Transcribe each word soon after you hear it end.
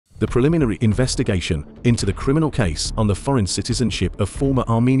The preliminary investigation into the criminal case on the foreign citizenship of former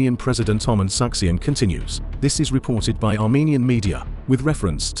Armenian President Armen Sargsyan continues. This is reported by Armenian media, with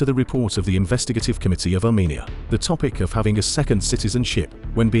reference to the report of the Investigative Committee of Armenia. The topic of having a second citizenship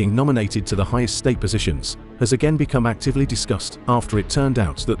when being nominated to the highest state positions has again become actively discussed after it turned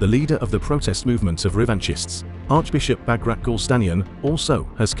out that the leader of the protest movement of revanchists, Archbishop Bagrat Golstanian, also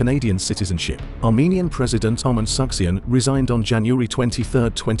has Canadian citizenship. Armenian President Armen Sargsyan resigned on January 23,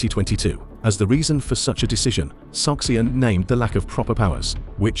 2022. As the reason for such a decision, Sargsyan named the lack of proper powers,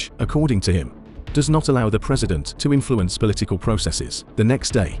 which, according to him, does not allow the president to influence political processes. The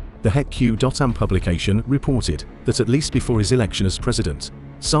next day, the Het.Q.Am publication reported that at least before his election as president,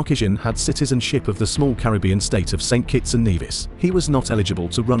 Sargsyan had citizenship of the small Caribbean state of St. Kitts and Nevis. He was not eligible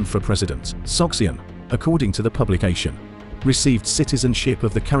to run for president. Sargsyan, according to the publication, received citizenship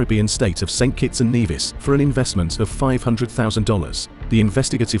of the Caribbean state of St. Kitts and Nevis for an investment of $500,000, the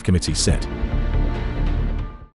investigative committee said.